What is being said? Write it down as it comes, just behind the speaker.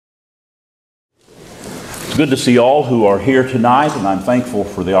It's good to see all who are here tonight, and I'm thankful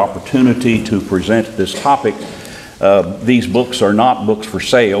for the opportunity to present this topic. These books are not books for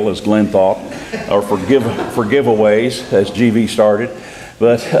sale, as Glenn thought, or for giveaways, as GV started.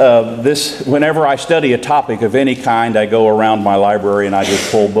 But whenever I study a topic of any kind, I go around my library and I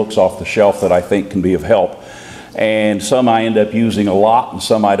just pull books off the shelf that I think can be of help. And some I end up using a lot, and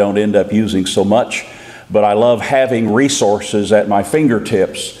some I don't end up using so much. But I love having resources at my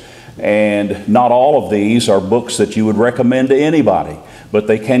fingertips. And not all of these are books that you would recommend to anybody, but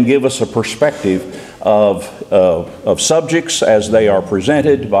they can give us a perspective of subjects as they are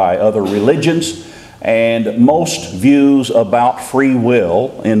presented by other religions. And most views about free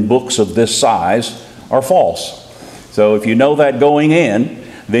will in books of this size are false. So if you know that going in,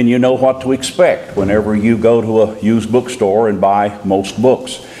 then you know what to expect whenever you go to a used bookstore and buy most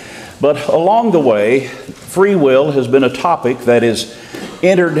books. But along the way, free will has been a topic that is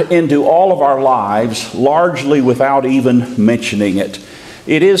entered into all of our lives largely without even mentioning it.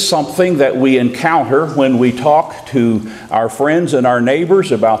 It is something that we encounter when we talk to our friends and our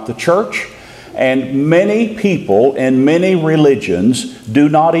neighbors about the church, and many people in many religions do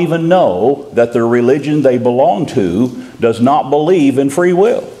not even know that the religion they belong to does not believe in free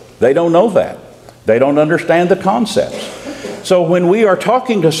will. They don't know that. They don't understand the concepts. So when we are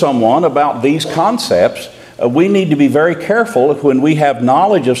talking to someone about these concepts, we need to be very careful when we have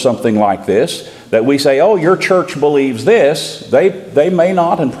knowledge of something like this, that we say, oh, your church believes this. They may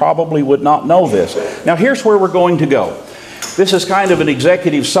not and probably would not know this. Now, here's where we're going to go. This is kind of an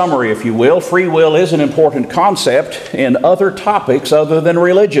executive summary, if you will. Free will is an important concept in other topics other than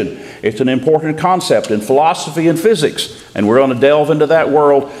religion. It's an important concept in philosophy and physics, and we're going to delve into that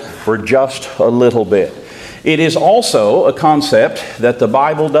world for just a little bit. It is also a concept that the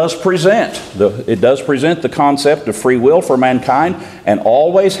Bible does present. It does present the concept of free will for mankind, and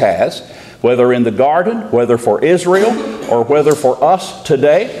always has, whether in the garden, whether for Israel, or whether for us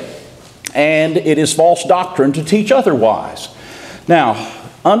today. And it is false doctrine to teach otherwise. Now,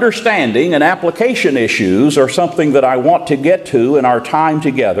 understanding and application issues are something that I want to get to in our time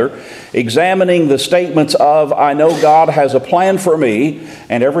together, examining the statements of, I know God has a plan for me,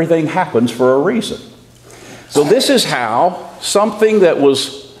 and everything happens for a reason. So this is how something that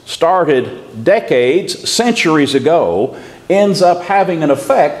was started decades, centuries ago, ends up having an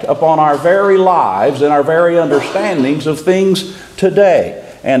effect upon our very lives and our very understandings of things today.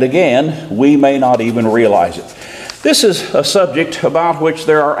 And again, we may not even realize it. This is a subject about which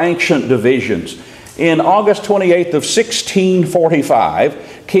there are ancient divisions. In August 28th of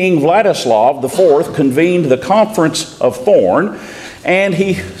 1645, King Vladislav IV convened the Conference of Thorn, and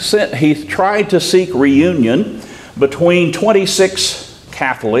he tried to seek reunion between 26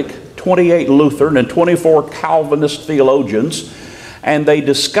 Catholic, 28 Lutheran, and 24 Calvinist theologians, and they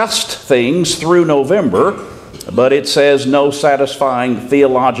discussed things through November, but it says no satisfying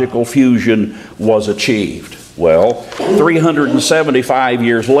theological fusion was achieved. Well, 375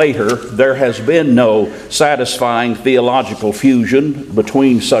 years later, there has been no satisfying theological fusion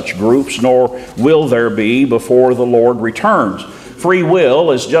between such groups, nor will there be before the Lord returns. Free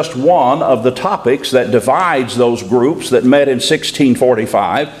will is just one of the topics that divides those groups that met in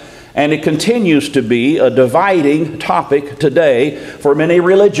 1645, and it continues to be a dividing topic today for many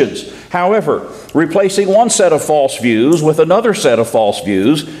religions. However, replacing one set of false views with another set of false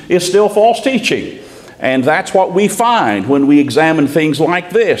views is still false teaching. And that's what we find when we examine things like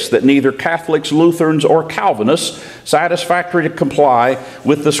this, that neither Catholics, Lutherans, or Calvinists satisfactorily comply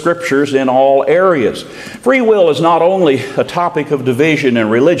with the Scriptures in all areas. Free will is not only a topic of division in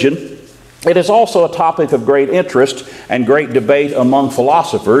religion, it is also a topic of great interest and great debate among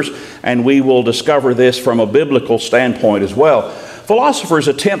philosophers, and we will discover this from a biblical standpoint as well. Philosophers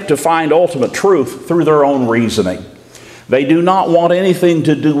attempt to find ultimate truth through their own reasoning. They do not want anything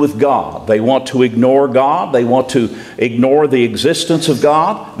to do with God. They want to ignore God. They want to ignore the existence of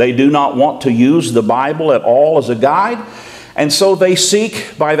God. They do not want to use the Bible at all as a guide. And so they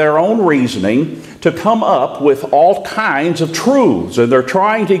seek, by their own reasoning, to come up with all kinds of truths. And they're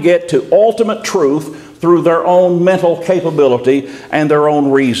trying to get to ultimate truth through their own mental capability and their own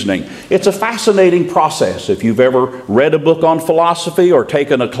reasoning. It's a fascinating process. If you've ever read a book on philosophy or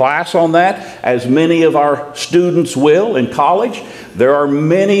taken a class on that, as many of our students will in college, there are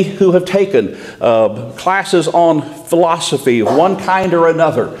many who have taken classes on philosophy of one kind or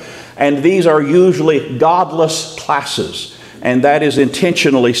another. And these are usually godless classes, and that is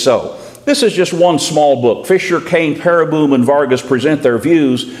intentionally so. This is just one small book. Fisher, Kane, Paraboom, and Vargas present their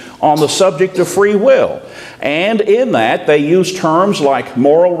views on the subject of free will. And in that, they use terms like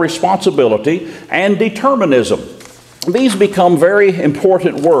moral responsibility and determinism. these become very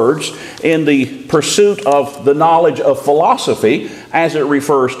important words in the pursuit of the knowledge of philosophy as it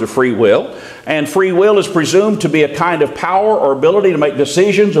refers to free will. And free will is presumed to be a kind of power or ability to make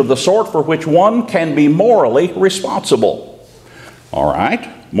decisions of the sort for which one can be morally responsible. All right?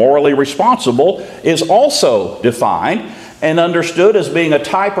 Morally responsible is also defined and understood as being a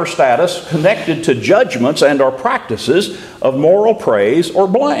type or status connected to judgments and or practices of moral praise or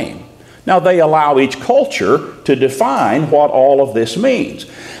blame. Now, they allow each culture to define what all of this means.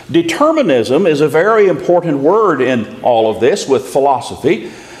 Determinism is a very important word in all of this with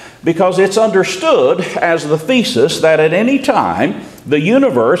philosophy because it's understood as the thesis that at any time the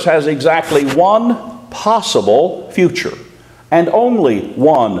universe has exactly one possible future and only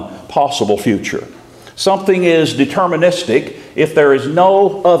one possible future. Something is deterministic if there is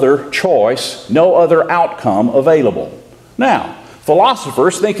no other choice, no other outcome available. Now,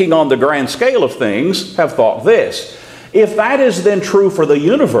 philosophers, thinking on the grand scale of things, have thought this. If that is then true for the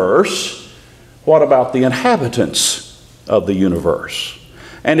universe, what about the inhabitants of the universe?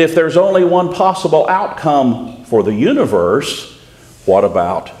 And if there's only one possible outcome for the universe, what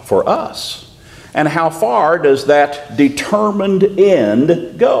about for us? And how far does that determined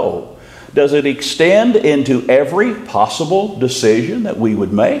end go? Does it extend into every possible decision that we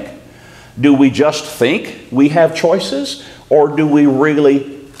would make? Do we just think we have choices? Or do we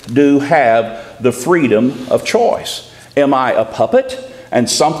really have the freedom of choice? Am I a puppet and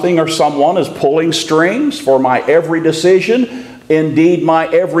something or someone is pulling strings for my every decision? Indeed, my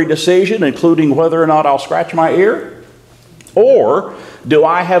every decision, including whether or not I'll scratch my ear? Or do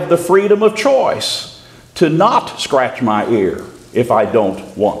I have the freedom of choice to not scratch my ear if I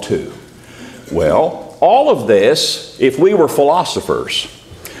don't want to? Well, all of this, if we were philosophers,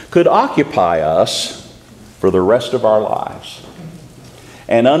 could occupy us for the rest of our lives.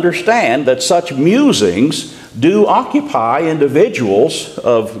 And understand that such musings do occupy individuals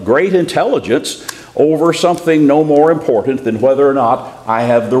of great intelligence over something no more important than whether or not I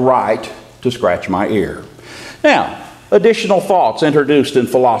have the right to scratch my ear. Now, additional thoughts introduced in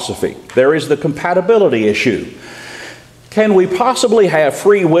philosophy. There is the compatibility issue. Can we possibly have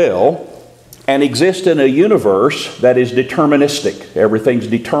free will and exist in a universe that is deterministic? Everything's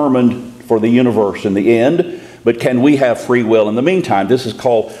determined for the universe in the end, but can we have free will in the meantime? This is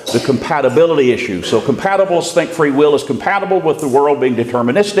called the compatibility issue. So compatibilists think free will is compatible with the world being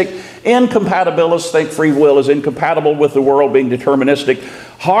deterministic. Incompatibilists think free will is incompatible with the world being deterministic.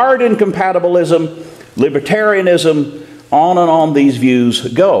 Hard incompatibilism, libertarianism, on and on these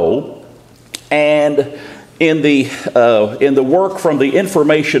views go. And in the work from the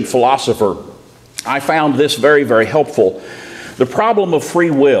information philosopher, I found this very, very helpful. The problem of free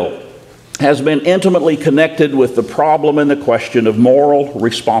will has been intimately connected with the problem and the question of moral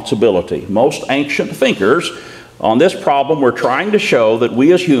responsibility. Most ancient thinkers on this problem were trying to show that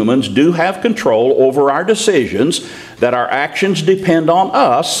we as humans do have control over our decisions, that our actions depend on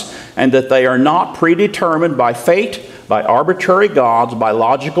us, and that they are not predetermined by fate, by arbitrary gods, by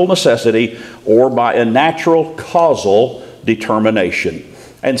logical necessity, or by a natural causal determination.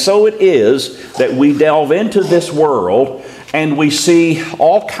 And so it is that we delve into this world and we see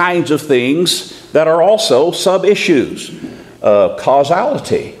all kinds of things that are also sub-issues.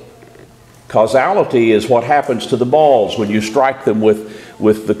 Causality. Causality is what happens to the balls when you strike them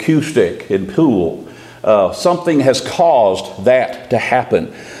with the cue stick in pool. Something has caused that to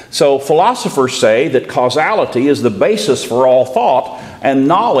happen. So philosophers say that causality is the basis for all thought and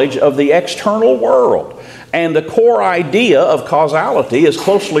knowledge of the external world. And the core idea of causality is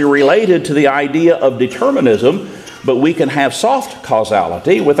closely related to the idea of determinism, but we can have soft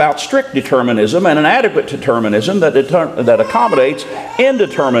causality without strict determinism and an adequate determinism that accommodates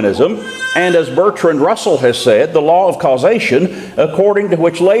indeterminism. And as Bertrand Russell has said, the law of causation, according to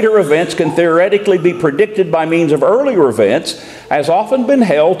which later events can theoretically be predicted by means of earlier events, has often been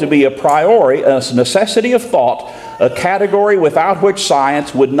held to be a priori, a necessity of thought, a category without which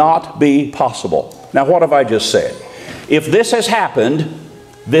science would not be possible. Now, what have I just said? If this has happened,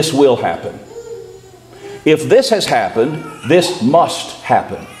 this will happen. If this has happened, this must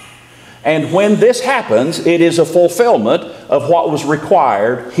happen. And when this happens, it is a fulfillment of what was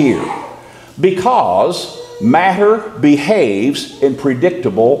required here. Because matter behaves in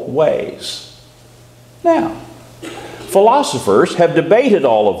predictable ways. Now, philosophers have debated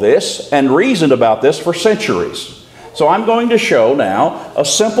all of this and reasoned about this for centuries. So I'm going to show now a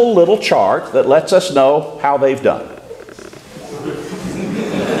simple little chart that lets us know how they've done it.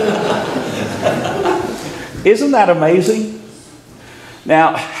 Isn't that amazing?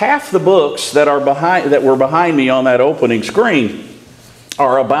 Now, half the books that were behind me on that opening screen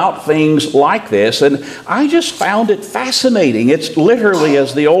are about things like this, and I just found it fascinating. It's literally,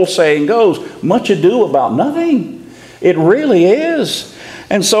 as the old saying goes, much ado about nothing. It really is.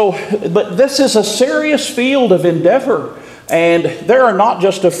 And so, but this is a serious field of endeavor. And there are not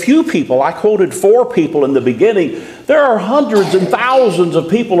just a few people. I quoted 4 people in the beginning. There are hundreds and thousands of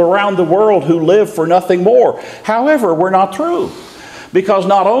people around the world who live for nothing more. However, we're not through. Because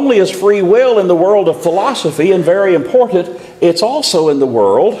not only is free will in the world of philosophy, and very important, it's also in the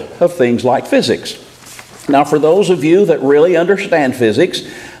world of things like physics. Now, for those of you that really understand physics,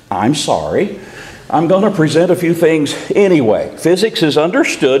 I'm sorry. I'm going to present a few things anyway. Physics is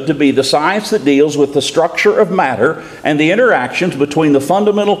understood to be the science that deals with the structure of matter and the interactions between the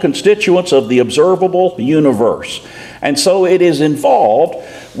fundamental constituents of the observable universe. And so it is involved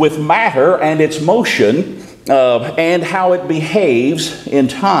with matter and its motion and how it behaves in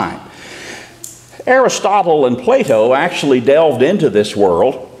time. Aristotle and Plato actually delved into this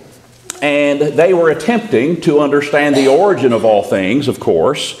world, and they were attempting to understand the origin of all things, of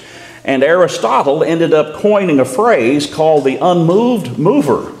course. And Aristotle ended up coining a phrase called the unmoved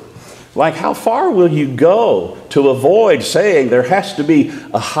mover. Like, how far will you go to avoid saying there has to be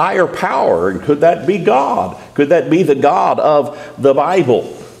a higher power? And could that be God? Could that be the God of the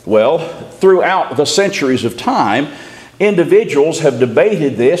Bible? Well, throughout the centuries of time, individuals have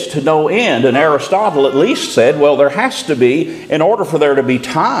debated this to no end. And Aristotle at least said, well, there has to be, in order for there to be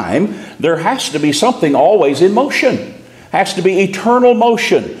time, there has to be something always in motion. Has to be eternal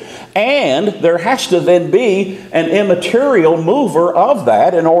motion. And there has to then be an immaterial mover of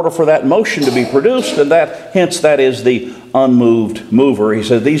that in order for that motion to be produced, and hence that is the unmoved mover. He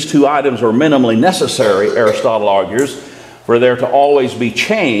said these 2 items are minimally necessary, Aristotle argues, for there to always be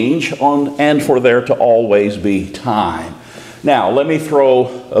change and for there to always be time. Now, let me throw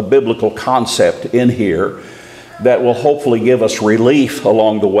a biblical concept in here that will hopefully give us relief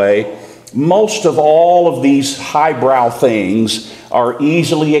along the way. Most of all of these highbrow things are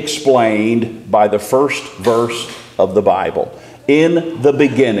easily explained by the first verse of the Bible. In the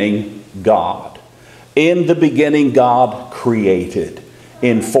beginning, God. In the beginning, God created.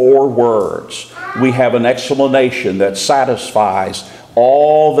 In 4 words, we have an explanation that satisfies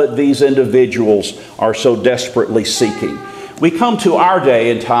all that these individuals are so desperately seeking. We come to our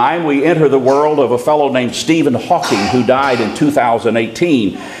day and time. We enter the world of a fellow named Stephen Hawking, who died in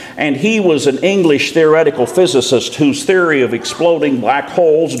 2018. And he was an English theoretical physicist whose theory of exploding black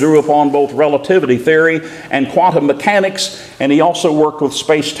holes drew upon both relativity theory and quantum mechanics, and he also worked with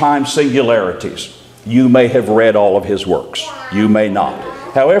space-time singularities. You may have read all of his works. You may not.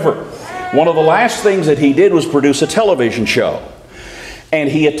 However, one of the last things that he did was produce a television show. And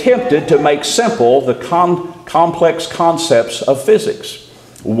he attempted to make simple the complex concepts of physics.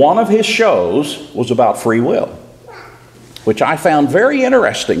 One of his shows was about free will, which I found very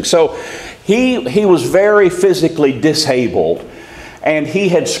interesting. So he was very physically disabled, and he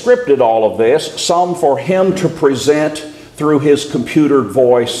had scripted all of this, some for him to present through his computer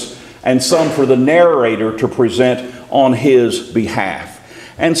voice, and some for the narrator to present on his behalf.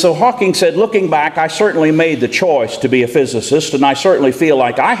 And so Hawking said, looking back, I certainly made the choice to be a physicist, and I certainly feel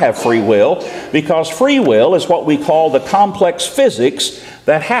like I have free will, because free will is what we call the complex physics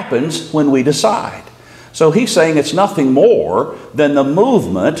that happens when we decide. So he's saying it's nothing more than the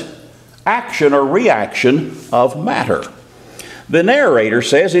movement, action or reaction of matter. The narrator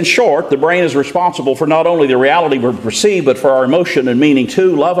says, in short, the brain is responsible for not only the reality we perceive, but for our emotion and meaning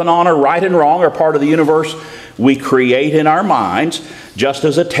too. Love and honor, right and wrong, are part of the universe we create in our minds, just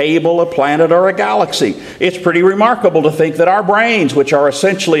as a table, a planet, or a galaxy. It's pretty remarkable to think that our brains, which are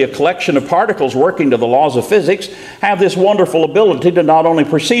essentially a collection of particles working to the laws of physics, have this wonderful ability to not only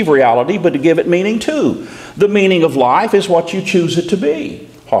perceive reality, but to give it meaning too. The meaning of life is what you choose it to be,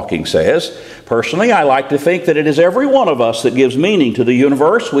 Hawking says. Personally, I like to think that it is every one of us that gives meaning to the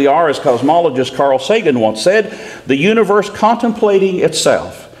universe. We are, as cosmologist Carl Sagan once said, the universe contemplating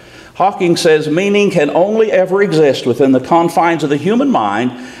itself. Hawking says meaning can only ever exist within the confines of the human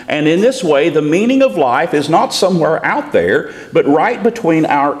mind, and in this way the meaning of life is not somewhere out there, but right between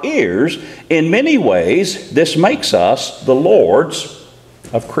our ears. In many ways, this makes us the lords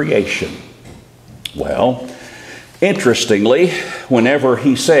of creation. Well, interestingly, whenever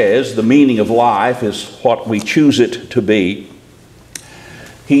he says the meaning of life is what we choose it to be,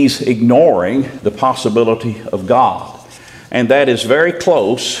 he's ignoring the possibility of God. And that is very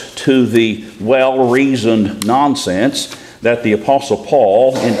close to the well-reasoned nonsense that the Apostle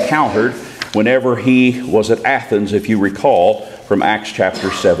Paul encountered whenever he was at Athens, if you recall, from Acts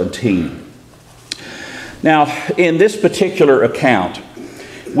chapter 17. Now, in this particular account,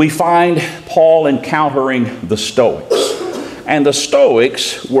 we find Paul encountering the Stoics. And the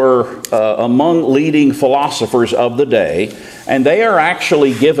Stoics were among leading philosophers of the day, and they are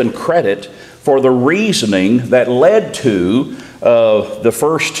actually given credit for the reasoning that led to the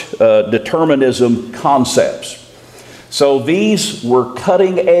first determinism concepts. So these were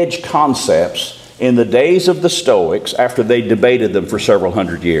cutting-edge concepts in the days of the Stoics, after they debated them for several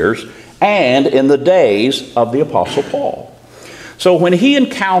hundred years, and in the days of the Apostle Paul. So when he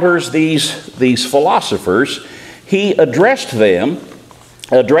encounters these philosophers, he addressed them,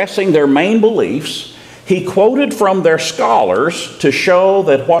 addressing their main beliefs. He quoted from their scholars to show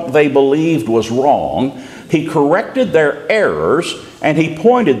that what they believed was wrong. He corrected their errors, and he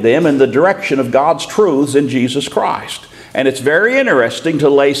pointed them in the direction of God's truths in Jesus Christ. And it's very interesting to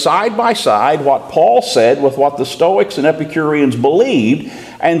lay side by side what Paul said with what the Stoics and Epicureans believed,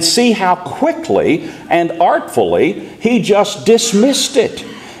 and see how quickly and artfully he just dismissed it.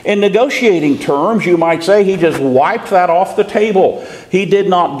 In negotiating terms, you might say he just wiped that off the table. He did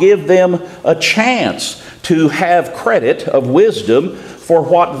not give them a chance to have credit of wisdom for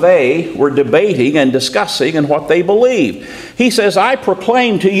what they were debating and discussing and what they believed. He says, I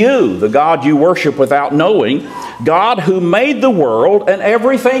proclaim to you the God you worship without knowing, God who made the world and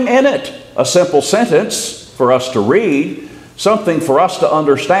everything in it. A simple sentence for us to read, something for us to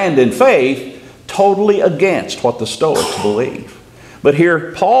understand in faith, totally against what the Stoics believe. But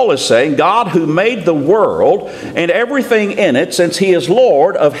here Paul is saying, God who made the world and everything in it, since he is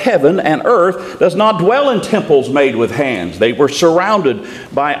Lord of heaven and earth, does not dwell in temples made with hands. They were surrounded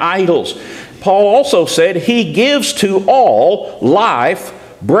by idols. Paul also said he gives to all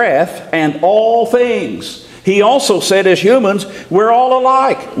life, breath, and all things. He also said as humans, we're all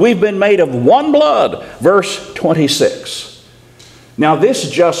alike. We've been made of one blood. Verse 26. Now this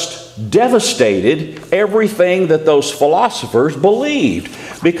just devastated everything that those philosophers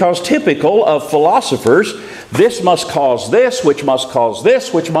believed, because typical of philosophers, this must cause this, which must cause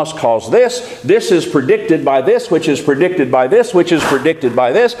this, which must cause this. This is predicted by this, which is predicted by this, which is predicted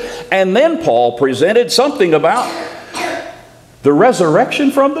by this. And then Paul presented something about the resurrection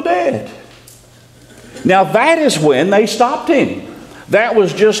from the dead. Now that is when they stopped him. That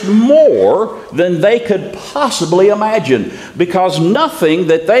was just more than they could possibly imagine, because nothing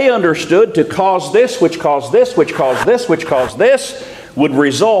that they understood to cause this, which caused this, which caused this, which caused this, would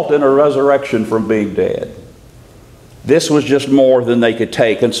result in a resurrection from being dead. This was just more than they could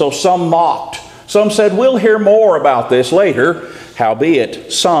take. And so some mocked. Some said, we'll hear more about this later.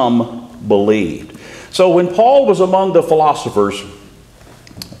 Howbeit, some believed. So when Paul was among the philosophers,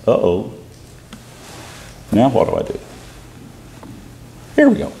 now what do I do? Here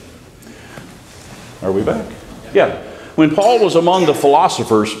we go. Are we back? Yeah. When Paul was among the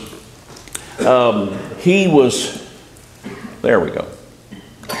philosophers, he was... There we go.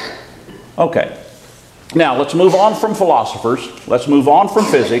 Okay. Now, let's move on from philosophers. Let's move on from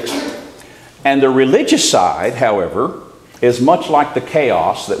physics. And the religious side, however, is much like the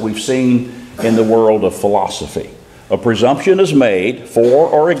chaos that we've seen in the world of philosophy. A presumption is made for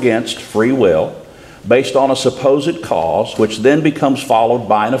or against free will, based on a supposed cause, which then becomes followed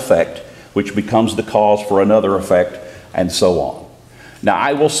by an effect, which becomes the cause for another effect, and so on. Now,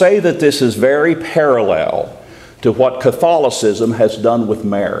 I will say that this is very parallel to what Catholicism has done with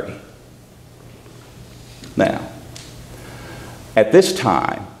Mary. Now, at this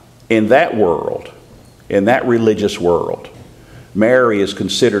time, in that world, in that religious world, Mary is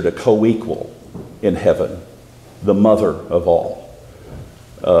considered a co-equal in heaven, the mother of all,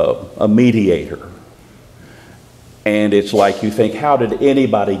 a mediator. And it's like you think, how did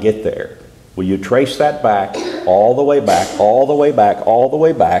anybody get there? Well, you trace that back, all the way back, all the way back, all the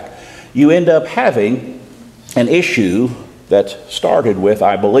way back. You end up having an issue that started with,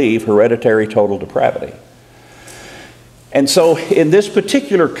 I believe, hereditary total depravity. And so in this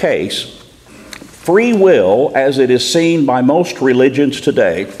particular case, free will, as it is seen by most religions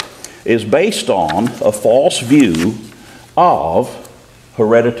today, is based on a false view of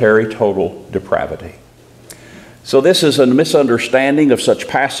hereditary total depravity. So this is a misunderstanding of such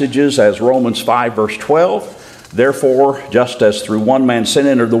passages as Romans 5 verse 12. Therefore, just as through one man sin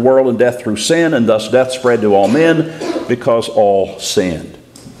entered the world, and death through sin, and thus death spread to all men, because all sinned.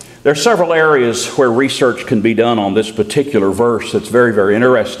 There are several areas where research can be done on this particular verse that's very, very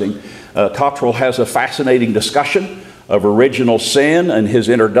interesting. Cottrell has a fascinating discussion of original sin and his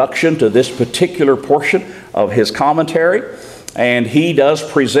introduction to this particular portion of his commentary. And he does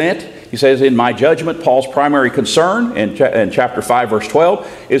present, he says, in my judgment, Paul's primary concern in chapter 5, verse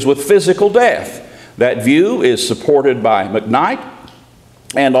 12, is with physical death. That view is supported by McKnight,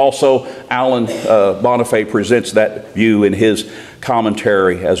 and also Alan Bonifay presents that view in his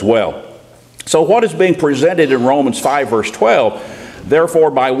commentary as well. So what is being presented in Romans 5 verse 12?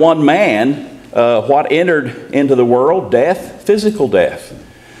 Therefore by one man, what entered into the world? Death, physical death.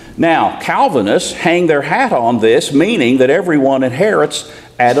 Now, Calvinists hang their hat on this, meaning that everyone inherits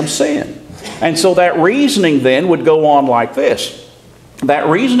Adam's sin. And so that reasoning then would go on like this. That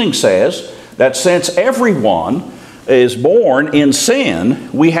reasoning says that since everyone is born in sin,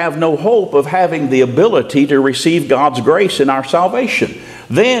 we have no hope of having the ability to receive God's grace in our salvation.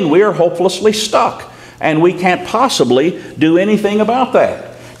 Then we are hopelessly stuck, and we can't possibly do anything about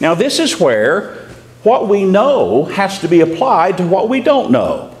that. Now, this is where what we know has to be applied to what we don't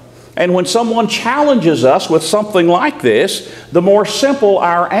know. And when someone challenges us with something like this, the more simple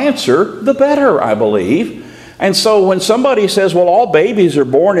our answer, the better, I believe. And so when somebody says, well, all babies are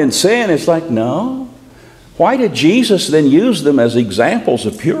born in sin, it's like, no. Why did Jesus then use them as examples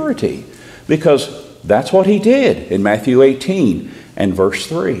of purity? Because that's what he did in Matthew 18 and verse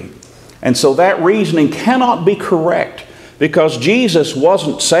 3. And so that reasoning cannot be correct, because Jesus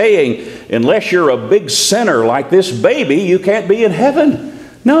wasn't saying, unless you're a big sinner like this baby, you can't be in heaven.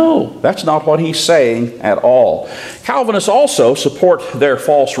 No, that's not what he's saying at all. Calvinists also support their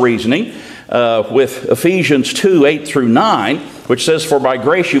false reasoning with Ephesians 2, 8 through 9, which says, for by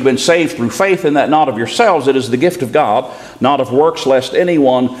grace you've been saved through faith, and that not of yourselves, it is the gift of God, not of works, lest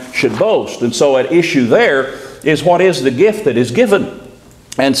anyone should boast. And so at issue there is what is the gift that is given.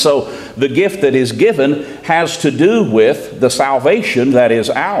 And so the gift that is given has to do with the salvation that is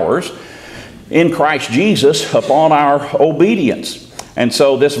ours in Christ Jesus upon our obedience. And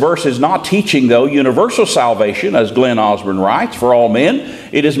so this verse is not teaching, though, universal salvation, as Glenn Osborne writes, for all men.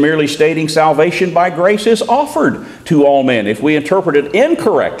 It is merely stating salvation by grace is offered to all men. If we interpret it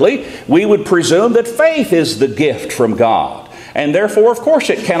incorrectly, we would presume that faith is the gift from God. And therefore, of course,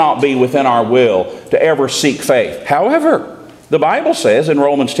 it cannot be within our will to ever seek faith. However, the Bible says in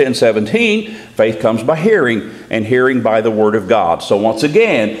Romans 10:17, faith comes by hearing, and hearing by the Word of God. So once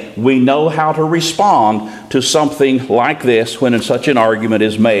again, we know how to respond to something like this when such an argument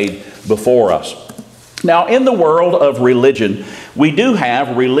is made before us. Now, in the world of religion, we do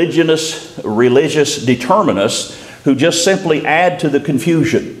have religious determinists who just simply add to the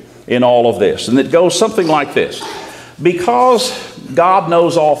confusion in all of this. And it goes something like this. Because God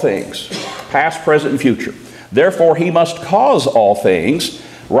knows all things, past, present, and future, therefore, he must cause all things,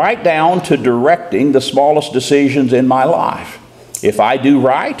 right down to directing the smallest decisions in my life. If I do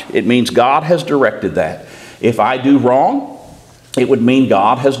right, it means God has directed that. If I do wrong, it would mean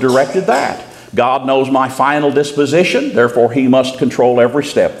God has directed that. God knows my final disposition, therefore he must control every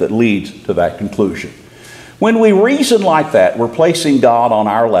step that leads to that conclusion. When we reason like that, we're placing God on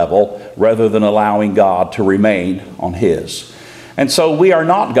our level rather than allowing God to remain on his. And so we are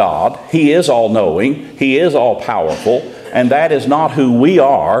not God. He is all-knowing. He is all-powerful. And that is not who we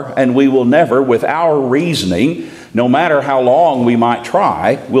are. And we will never, with our reasoning, no matter how long we might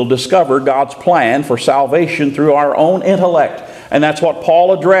try, will discover God's plan for salvation through our own intellect. And that's what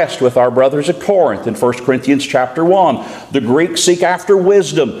Paul addressed with our brothers at Corinth in 1 Corinthians chapter 1. The Greeks seek after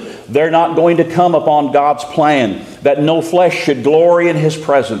wisdom. They're not going to come upon God's plan, that no flesh should glory in his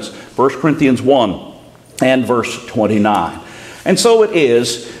presence. 1 Corinthians 1 and verse 29. And so it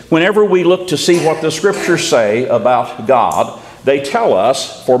is, whenever we look to see what the Scriptures say about God, they tell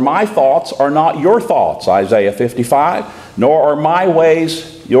us, for my thoughts are not your thoughts, Isaiah 55, nor are my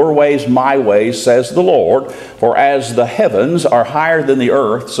ways your ways my ways, says the Lord. For as the heavens are higher than the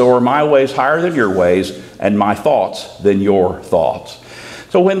earth, so are my ways higher than your ways, and my thoughts than your thoughts.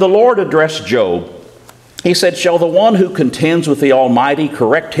 So when the Lord addressed Job, he said, shall the one who contends with the Almighty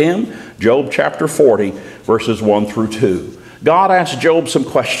correct him? Job chapter 40, verses 1 through 2. God asked Job some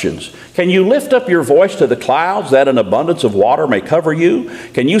questions. Can you lift up your voice to the clouds that an abundance of water may cover you?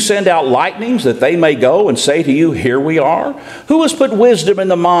 Can you send out lightnings that they may go and say to you, here we are? Who has put wisdom in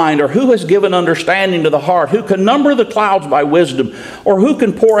the mind, or who has given understanding to the heart? Who can number the clouds by wisdom? Or who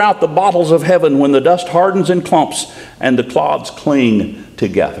can pour out the bottles of heaven when the dust hardens in clumps and the clods cling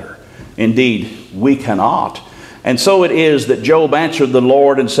together? Indeed, we cannot. And so it is that Job answered the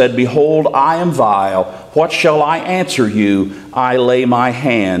Lord and said, behold, I am vile. What shall I answer you? I lay my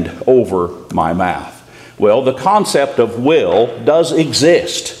hand over my mouth. Well, the concept of will does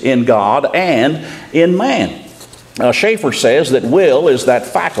exist in God and in man. Schaeffer says that will is that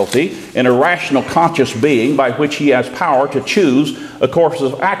faculty in a rational conscious being by which he has power to choose a course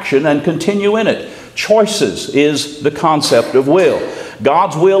of action and continue in it. Choices is the concept of will.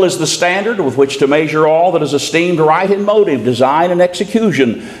 God's will is the standard with which to measure all that is esteemed right in motive, design, and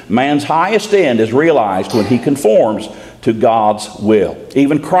execution. Man's highest end is realized when he conforms to God's will.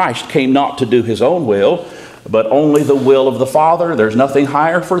 Even Christ came not to do his own will, but only the will of the Father. There's nothing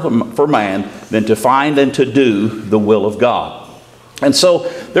higher for man than to find and to do the will of God. And so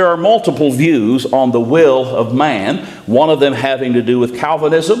there are multiple views on the will of man, one of them having to do with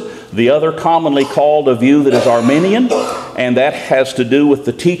Calvinism, the other commonly called a view that is Arminian, and that has to do with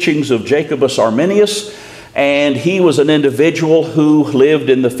the teachings of Jacobus Arminius. And he was an individual who lived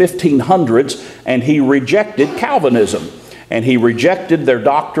in the 1500s, and he rejected Calvinism. And he rejected their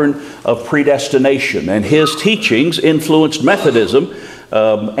doctrine of predestination. And his teachings influenced Methodism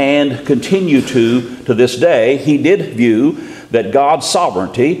and continue to this day. He did view that God's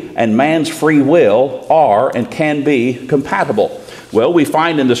sovereignty and man's free will are and can be compatible. Well, we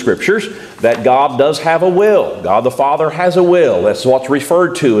find in the Scriptures that God does have a will. God the Father has a will. That's what's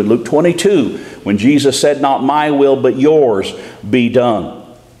referred to in Luke 22 when Jesus said, "Not my will, but yours be done."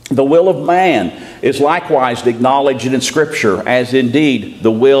 The will of man is likewise acknowledged in Scripture as indeed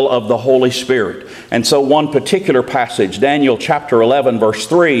the will of the Holy Spirit. And so one particular passage, Daniel chapter 11 verse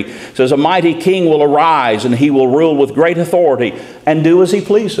 3, says, "A mighty king will arise, and he will rule with great authority and do as he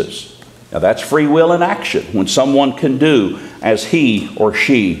pleases." Now that's free will in action, when someone can do as he or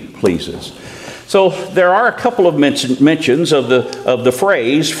she pleases. So there are a couple of mentions of the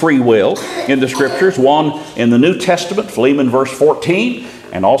phrase free will in the Scriptures. One in the New Testament, Philemon verse 14,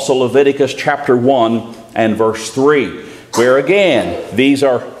 and also Leviticus chapter 1 and verse 3, where again, these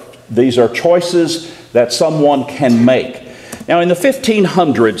are choices that someone can make. Now in the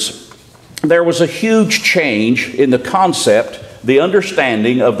 1500s, there was a huge change in the concept, the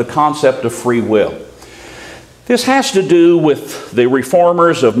understanding of the concept of free will. This has to do with the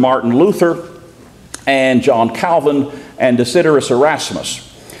reformers of Martin Luther and John Calvin and Desiderius Erasmus.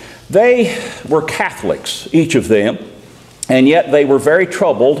 They were Catholics, each of them, and yet they were very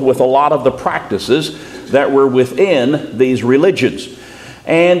troubled with a lot of the practices that were within these religions.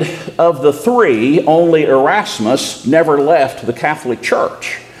 And of the three, only Erasmus never left the Catholic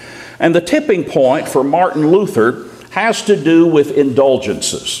Church. And the tipping point for Martin Luther has to do with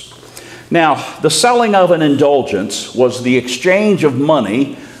indulgences. Now, the selling of an indulgence was the exchange of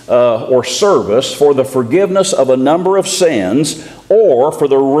money or service for the forgiveness of a number of sins or for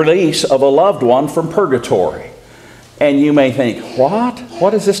the release of a loved one from purgatory. And you may think, what?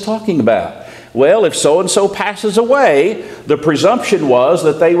 What is this talking about? Well, if so-and-so passes away, the presumption was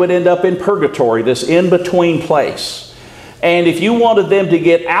that they would end up in purgatory, this in-between place. And if you wanted them to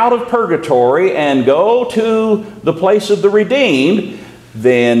get out of purgatory and go to the place of the redeemed,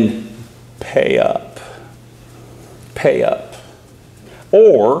 then pay up. Pay up.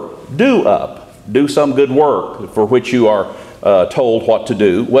 Or do up. Do some good work for which you are told what to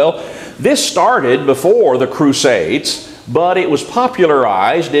do. Well, this started before the Crusades, but it was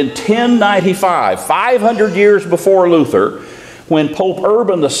popularized in 1095, 500 years before Luther, when Pope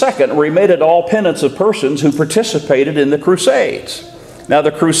Urban II remitted all penance of persons who participated in the Crusades. Now,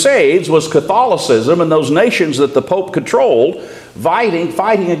 the Crusades was Catholicism and those nations that the Pope controlled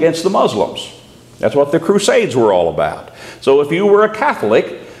fighting against the Muslims. That's what the Crusades were all about. So if you were a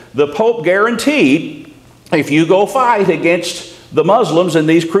Catholic, the Pope guaranteed if you go fight against the Muslims in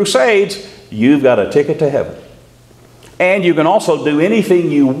these Crusades, you've got a ticket to heaven. And you can also do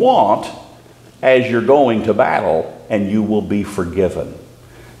anything you want as you're going to battle, and you will be forgiven.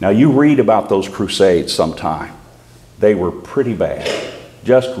 Now, you read about those Crusades sometime. They were pretty bad.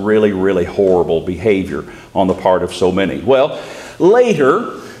 Just really, really horrible behavior on the part of so many. Well,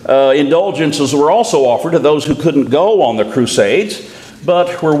 later, indulgences were also offered to those who couldn't go on the Crusades,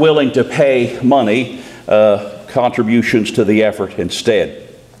 but were willing to pay money, contributions to the effort instead.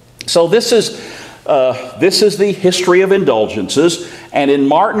 So this is the history of indulgences. And in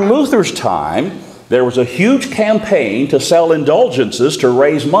Martin Luther's time, there was a huge campaign to sell indulgences to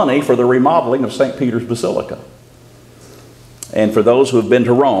raise money for the remodeling of St. Peter's Basilica. And for those who have been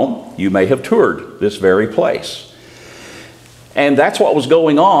to Rome, you may have toured this very place. And that's what was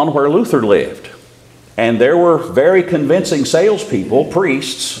going on where Luther lived. And there were very convincing salespeople,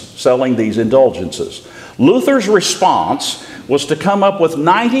 priests, selling these indulgences. Luther's response was to come up with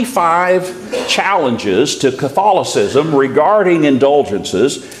 95 challenges to Catholicism regarding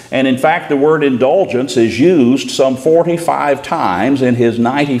indulgences. And in fact, the word indulgence is used some 45 times in his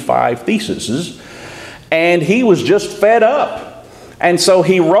 95 theses. And he was just fed up. And so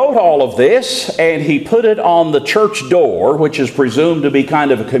he wrote all of this, and he put it on the church door, which is presumed to be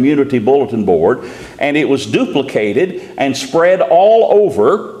kind of a community bulletin board. And it was duplicated and spread all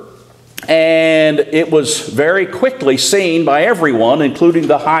over. And it was very quickly seen by everyone, including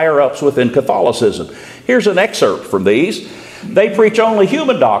the higher-ups within Catholicism. Here's an excerpt from these. They preach only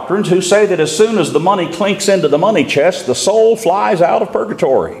human doctrines who say that as soon as the money clinks into the money chest, the soul flies out of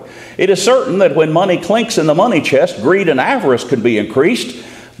purgatory. It is certain that when money clinks in the money chest, greed and avarice can be increased,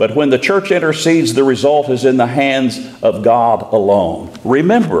 but when the church intercedes, the result is in the hands of God alone.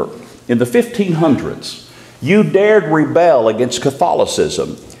 Remember, in the 1500s, you dared rebel against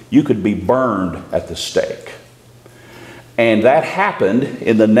Catholicism, you could be burned at the stake. And that happened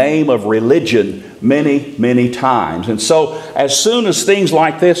in the name of religion many, many times. And so as soon as things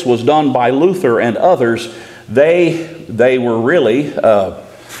like this was done by Luther and others, they were really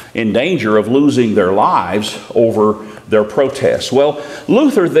in danger of losing their lives over their protests. Well,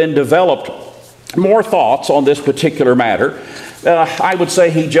 Luther then developed more thoughts on this particular matter. I would say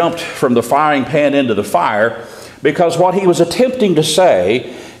he jumped from the frying pan into the fire, because what he was attempting to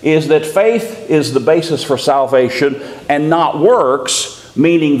say is that faith is the basis for salvation and not works,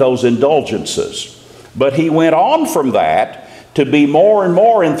 meaning those indulgences. But he went on from that to be more and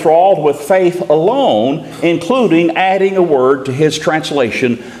more enthralled with faith alone, including adding a word to his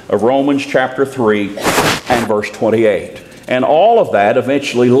translation of Romans chapter 3 and verse 28. And all of that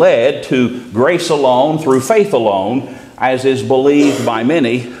eventually led to grace alone through faith alone, as is believed by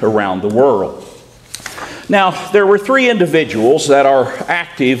many around the world. Now, there were three individuals that are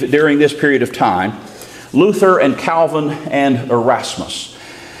active during this period of time: Luther and Calvin and Erasmus.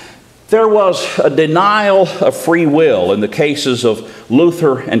 There was a denial of free will in the cases of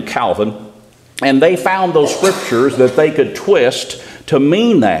Luther and Calvin, and they found those scriptures that they could twist to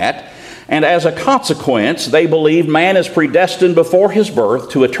mean that, and as a consequence, they believed man is predestined before his birth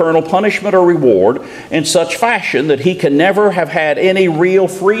to eternal punishment or reward in such fashion that he can never have had any real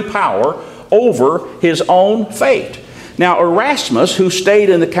free power over his own fate. Now, Erasmus, who stayed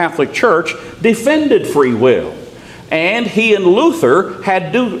in the Catholic Church, defended free will. And he and Luther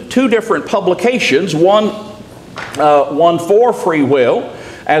had two different publications, one for free will,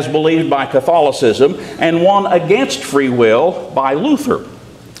 as believed by Catholicism, and one against free will by Luther.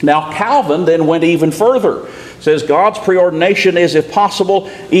 Now, Calvin then went even further. Says God's preordination is, if possible,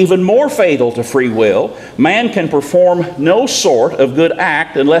 even more fatal to free will. Man can perform no sort of good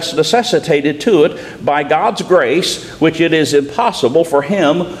act unless necessitated to it by God's grace, which it is impossible for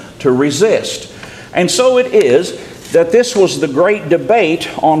him to resist. And so it is that this was the great debate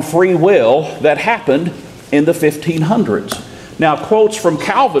on free will that happened in the 1500s. Now, quotes from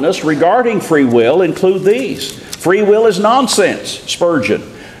Calvinists regarding free will include these: "Free will is nonsense," Spurgeon.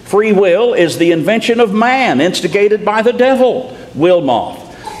 "Free will is the invention of man, instigated by the devil," Wilmot.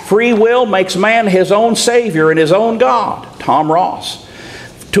 "Free will makes man his own Savior and his own God," Tom Ross.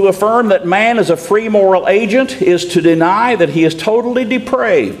 "To affirm that man is a free moral agent is to deny that he is totally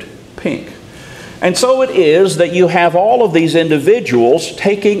depraved," Pink. And so it is that you have all of these individuals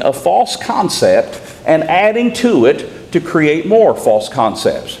taking a false concept and adding to it to create more false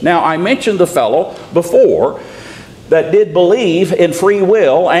concepts. Now, I mentioned the fellow before that did believe in free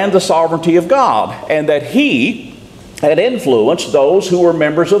will and the sovereignty of God, and that he had influenced those who were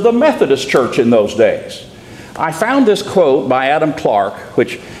members of the Methodist Church in those days. I found this quote by Adam Clarke,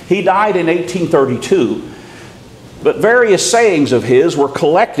 which he died in 1832, but various sayings of his were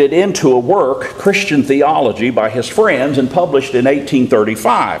collected into a work, Christian Theology, by his friends and published in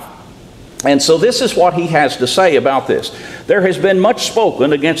 1835. And so this is what he has to say about this. "There has been much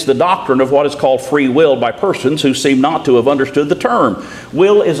spoken against the doctrine of what is called free will by persons who seem not to have understood the term.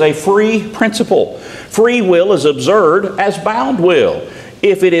 Will is a free principle. Free will is absurd as bound will.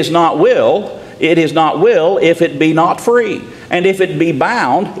 If it is not will, it is not will if it be not free. And if it be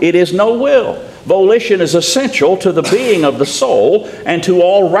bound, it is no will. Volition is essential to the being of the soul and to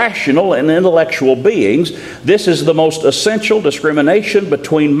all rational and intellectual beings. This is the most essential discrimination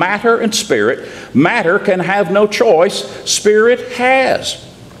between matter and spirit. Matter can have no choice. Spirit has.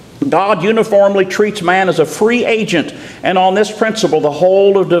 God uniformly treats man as a free agent, and on this principle the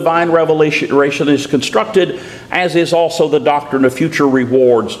whole of divine revelation is constructed, as is also the doctrine of future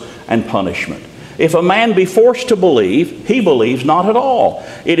rewards and punishment. If a man be forced to believe, he believes not at all.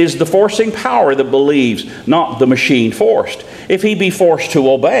 It is the forcing power that believes, not the machine forced. If he be forced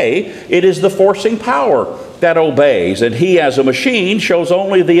to obey, it is the forcing power that obeys, and he as a machine shows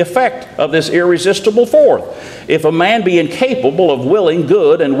only the effect of this irresistible force. If a man be incapable of willing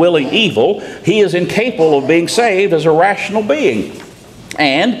good and willing evil, he is incapable of being saved as a rational being.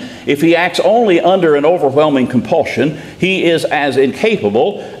 And if he acts only under an overwhelming compulsion, he is as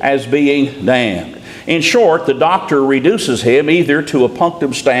incapable as being damned. In short, the doctor reduces him either to a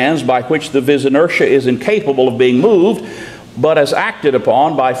punctum stans by which the vis inertia is incapable of being moved, but as acted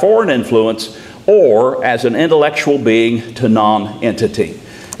upon by foreign influence, or as an intellectual being to non-entity.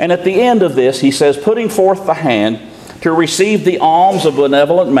 And at the end of this, he says, putting forth the hand, To receive the alms of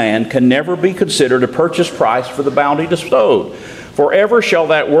benevolent man can never be considered a purchase price for the bounty bestowed. Forever shall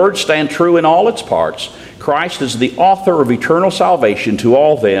that word stand true in all its parts. Christ is the author of eternal salvation to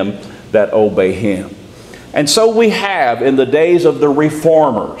all them that obey him. And so we have, in the days of the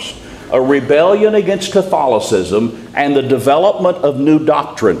Reformers, a rebellion against Catholicism and the development of new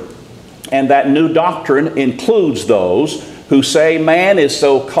doctrine. And that new doctrine includes those who say man is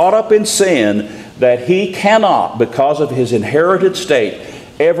so caught up in sin that he cannot, because of his inherited state,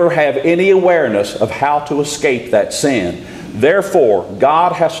 ever have any awareness of how to escape that sin. Therefore,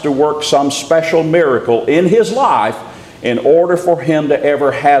 God has to work some special miracle in his life in order for him to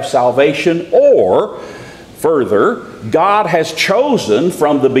ever have salvation. Or, further, God has chosen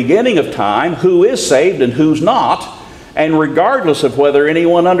from the beginning of time who is saved and who's not. And regardless of whether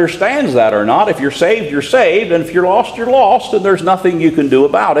anyone understands that or not, if you're saved, you're saved. And if you're lost, you're lost. And there's nothing you can do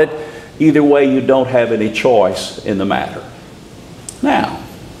about it. Either way, you don't have any choice in the matter. Now,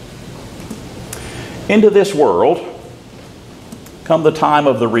 into this world come the time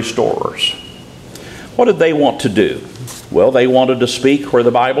of the restorers. What did they want to do? Well, they wanted to speak where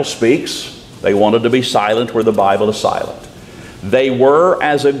the Bible speaks. They wanted to be silent where the Bible is silent. They were,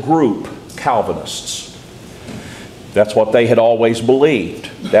 as a group, Calvinists. That's what they had always believed.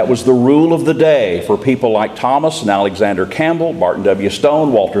 That was the rule of the day for people like Thomas and Alexander Campbell, Barton W.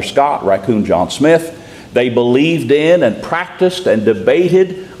 Stone, Walter Scott, Raccoon John Smith. They believed in and practiced and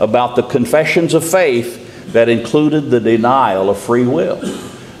debated about the confessions of faith that included the denial of free will.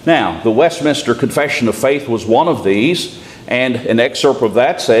 Now, the Westminster Confession of Faith was one of these, and an excerpt of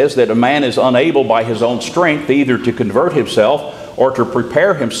that says that a man is unable by his own strength either to convert himself or to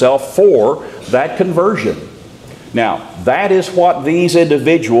prepare himself for that conversion. Now, that is what these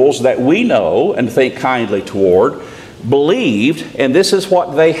individuals that we know and think kindly toward believed, and this is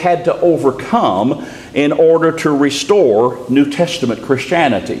what they had to overcome in order to restore New Testament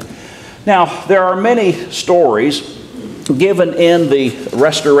Christianity. Now, there are many stories given in the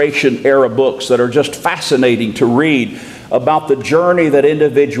Restoration era books that are just fascinating to read about the journey that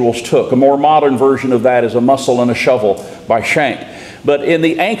individuals took. A more modern version of that is A Muscle and a Shovel by Shank. But in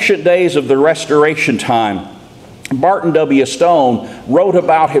the ancient days of the Restoration time, Barton W. Stone wrote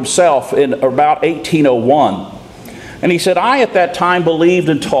about himself in about 1801. And he said, I at that time believed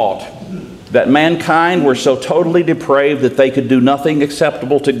and taught that mankind were so totally depraved that they could do nothing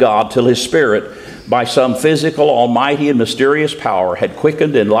acceptable to God till his Spirit, by some physical, almighty, and mysterious power, had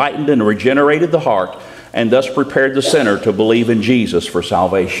quickened, enlightened, and regenerated the heart, and thus prepared the sinner to believe in Jesus for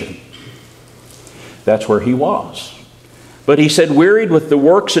salvation. That's where he was. But he said, wearied with the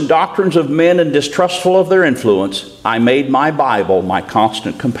works and doctrines of men and distrustful of their influence, I made my Bible my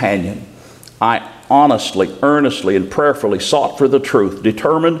constant companion. I honestly, earnestly, and prayerfully sought for the truth,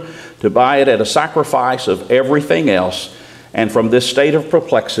 determined to buy it at a sacrifice of everything else. And from this state of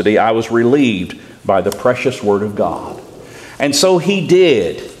perplexity, I was relieved by the precious Word of God. And so he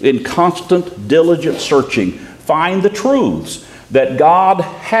did, in constant, diligent searching, find the truths that God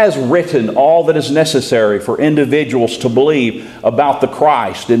has written all that is necessary for individuals to believe about the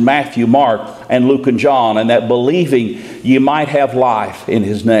Christ in Matthew, Mark, and Luke and John, and that believing ye might have life in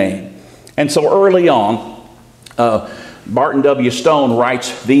his name. And so early on, Barton W. Stone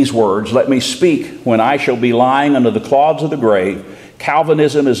writes these words, let me speak when I shall be lying under the clods of the grave.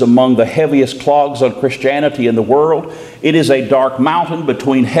 Calvinism is among the heaviest clogs on Christianity in the world. It is a dark mountain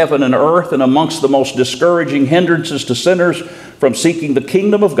between heaven and earth, and amongst the most discouraging hindrances to sinners from seeking the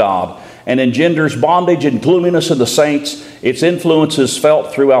kingdom of God, and engenders bondage and gloominess in the saints. Its influence is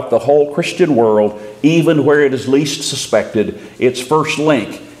felt throughout the whole Christian world, even where it is least suspected. Its first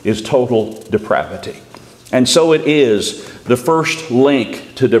link is total depravity. And so it is the first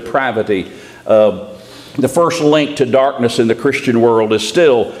link to depravity. The first link to darkness in the Christian world is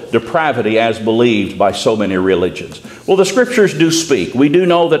still depravity as believed by so many religions. Well, the Scriptures do speak. We do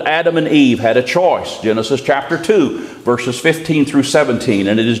know that Adam and Eve had a choice. Genesis chapter 2, verses 15 through 17.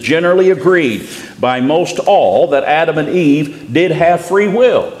 And it is generally agreed by most all that Adam and Eve did have free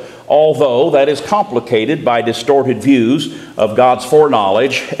will, although that is complicated by distorted views of God's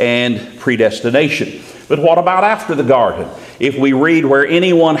foreknowledge and predestination. But what about after the garden? If we read where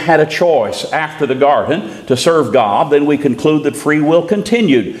anyone had a choice after the garden to serve God, then we conclude that free will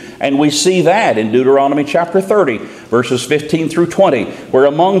continued. And we see that in Deuteronomy chapter 30, verses 15 through 20, where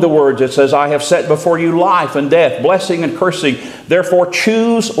among the words it says, I have set before you life and death, blessing and cursing. Therefore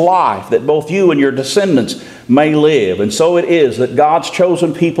choose life, that both you and your descendants may live. And so it is that God's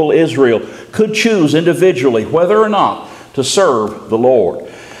chosen people, Israel, could choose individually whether or not to serve the Lord.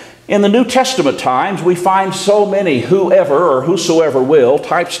 In the New Testament times, we find so many whoever or whosoever will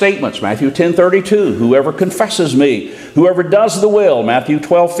type statements. Matthew 10:32, whoever confesses me, whoever does the will. Matthew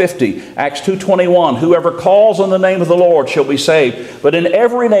 12:50, Acts 2:21, whoever calls on the name of the Lord shall be saved. But in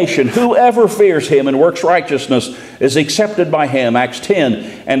every nation, whoever fears him and works righteousness is accepted by him. Acts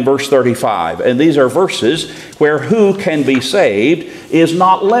 10 and verse 35. And these are verses where who can be saved is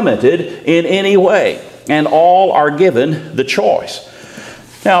not limited in any way, and all are given the choice.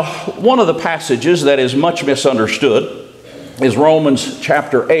 Now, one of the passages that is much misunderstood is Romans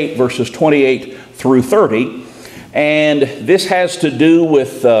chapter 8, verses 28 through 30. And this has to do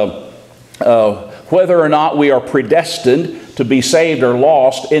with whether or not we are predestined to be saved or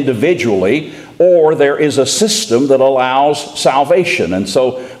lost individually, or there is a system that allows salvation. And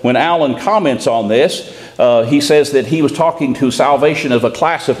so when Alan comments on this, he says that he was talking to salvation of a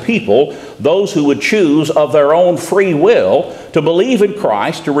class of people, those who would choose of their own free will to believe in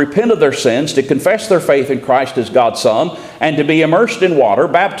Christ, to repent of their sins, to confess their faith in Christ as God's Son, and to be immersed in water,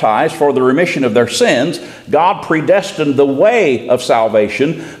 baptized for the remission of their sins. God predestined the way of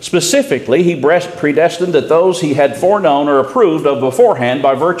salvation. Specifically, He predestined that those He had foreknown or approved of beforehand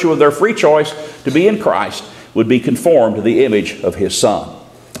by virtue of their free choice to be in Christ would be conformed to the image of His Son.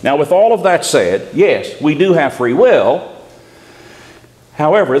 Now, with all of that said, yes, we do have free will.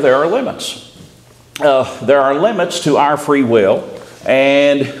 However, there are limits. There are limits to our free will,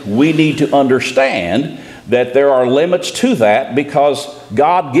 and we need to understand that there are limits to that because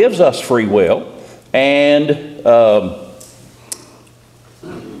God gives us free will, and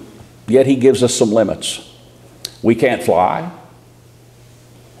yet He gives us some limits. We can't fly.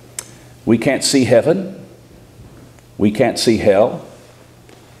 We can't see heaven. We can't see hell.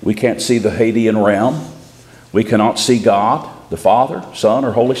 We can't see the Hadean realm. We cannot see God, the Father, Son,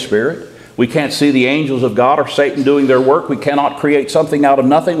 or Holy Spirit. We can't see the angels of God or Satan doing their work. We cannot create something out of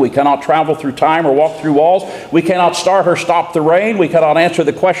nothing. We cannot travel through time or walk through walls. We cannot start or stop the rain. We cannot answer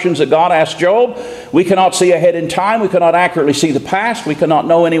the questions that God asked Job. We cannot see ahead in time. We cannot accurately see the past. We cannot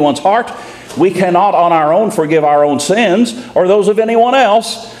know anyone's heart. We cannot on our own forgive our own sins or those of anyone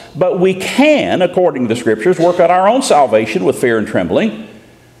else. But we can, according to the Scriptures, work out our own salvation with fear and trembling.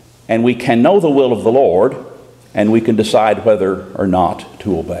 And we can know the will of the Lord, and we can decide whether or not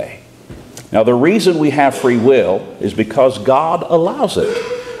to obey. Now, the reason we have free will is because God allows it.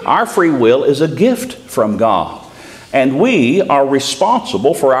 Our free will is a gift from God. And we are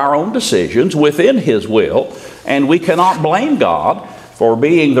responsible for our own decisions within His will, and we cannot blame God for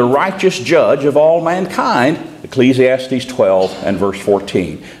being the righteous judge of all mankind, Ecclesiastes 12 and verse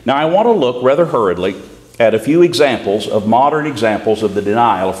 14. Now, I want to look rather hurriedly at a few examples of modern examples of the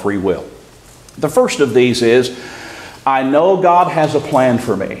denial of free will. The first of these is, I know God has a plan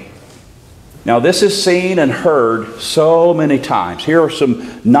for me. Now, this is seen and heard so many times. Here are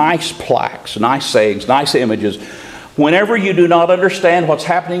some nice plaques, nice sayings, nice images. Whenever you do not understand what's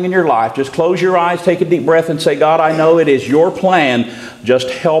happening in your life, just close your eyes, take a deep breath, and say, God, I know it is your plan. Just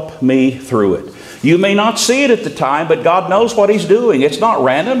help me through it. You may not see it at the time, but God knows what He's doing. It's not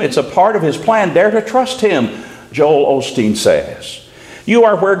random. It's a part of His plan. Dare to trust Him, Joel Osteen says. You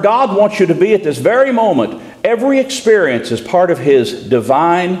are where God wants you to be at this very moment. Every experience is part of His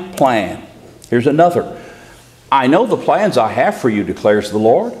divine plan. Here's another. I know the plans I have for you, declares the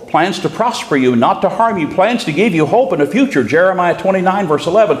Lord. Plans to prosper you, not to harm you. Plans to give you hope in a future. Jeremiah 29, verse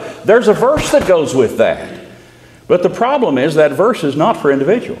 11. There's a verse that goes with that. But the problem is that verse is not for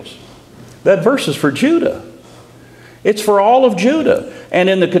individuals. That verse is for Judah. It's for all of Judah. And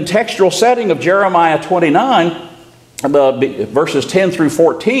in the contextual setting of Jeremiah 29, verses 10 through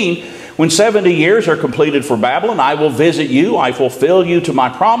 14, when 70 years are completed for Babylon, I will visit you, I fulfill you to my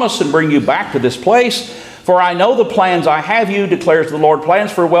promise, and bring you back to this place. For I know the plans I have you, declares the Lord,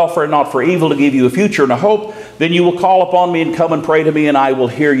 plans for welfare, not for evil, to give you a future and a hope. Then you will call upon me and come and pray to me, and I will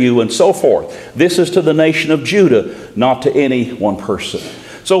hear you, and so forth. This is to the nation of Judah, not to any one person.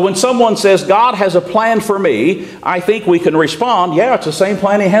 So when someone says, God has a plan for me, I think we can respond, yeah, it's the same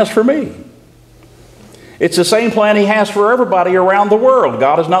plan He has for me. It's the same plan He has for everybody around the world.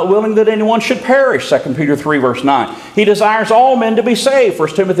 God is not willing that anyone should perish, 2 Peter 3, verse 9. He desires all men to be saved, 1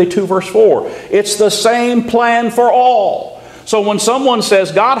 Timothy 2, verse 4. It's the same plan for all. So when someone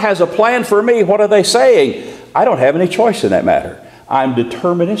says, God has a plan for me, what are they saying? I don't have any choice in that matter. I'm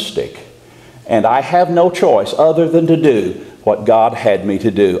deterministic, and I have no choice other than to do what God had me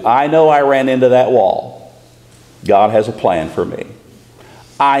to do. I know I ran into that wall. God has a plan for me.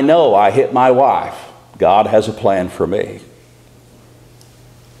 I know I hit my wife. God has a plan for me.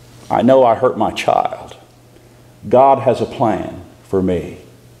 I know I hurt my child. God has a plan for me.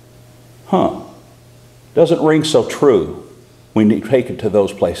 Doesn't ring so true when you take it to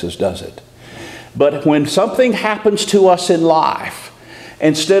those places, does it? But when something happens to us in life,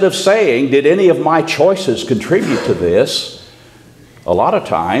 instead of saying, did any of my choices contribute to this? A lot of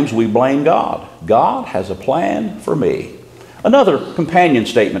times we blame God. God has a plan for me. Another companion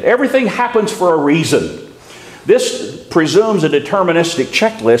statement, everything happens for a reason. This presumes a deterministic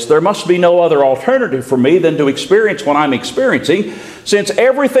checklist. There must be no other alternative for me than to experience what I'm experiencing, since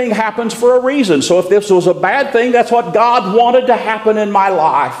everything happens for a reason. So if this was a bad thing, that's what God wanted to happen in my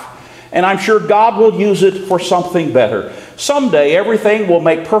life. And I'm sure God will use it for something better. Someday everything will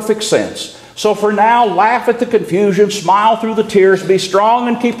make perfect sense. So for now, laugh at the confusion, smile through the tears, be strong,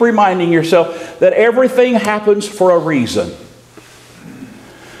 and keep reminding yourself that everything happens for a reason.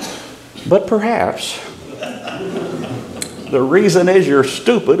 But perhaps the reason is you're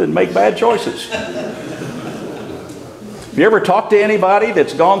stupid and make bad choices. Have you ever talked to anybody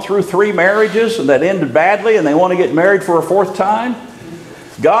that's gone through 3 marriages and that ended badly and they want to get married for a 4th time?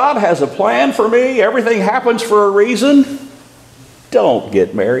 God has a plan for me. Everything happens for a reason. Don't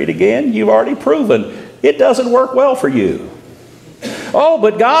get married again. You've already proven it doesn't work well for you. Oh,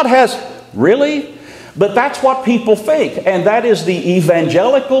 but God has... Really? But that's what people think. And that is the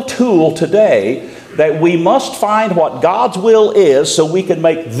evangelical tool today, that we must find what God's will is so we can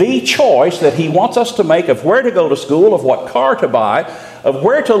make the choice that He wants us to make of where to go to school, of what car to buy, of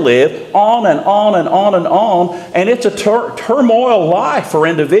where to live, on and on and on and on. And it's a turmoil life for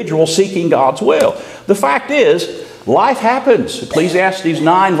individuals seeking God's will. The fact is, life happens. Ecclesiastes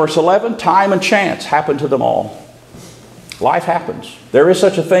 9 verse 11, time and chance happen to them all. Life happens. There is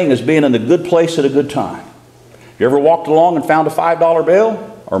such a thing as being in a good place at a good time. You ever walked along and found a $5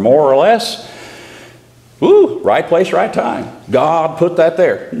 bill, or more or less? Ooh, right place, right time. God put that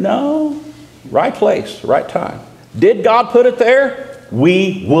there. No, right place, right time. Did God put it there?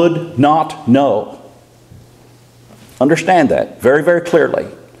 We would not know. Understand that very, very clearly.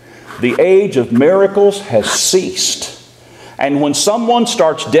 The age of miracles has ceased. And when someone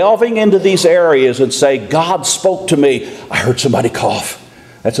starts delving into these areas and say, God spoke to me, I heard somebody cough.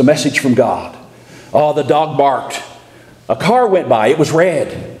 That's a message from God. Oh, the dog barked. A car went by, it was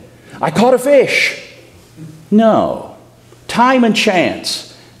red. I caught a fish. No. Time and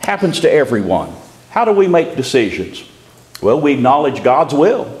chance happens to everyone. How do we make decisions? Well, we acknowledge God's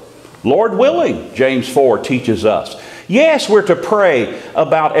will. Lord willing, James 4 teaches us. Yes, we're to pray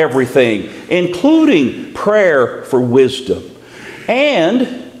about everything, including prayer for wisdom.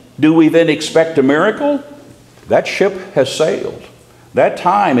 And do we then expect a miracle? That ship has sailed. That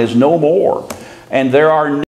time is no more. And there are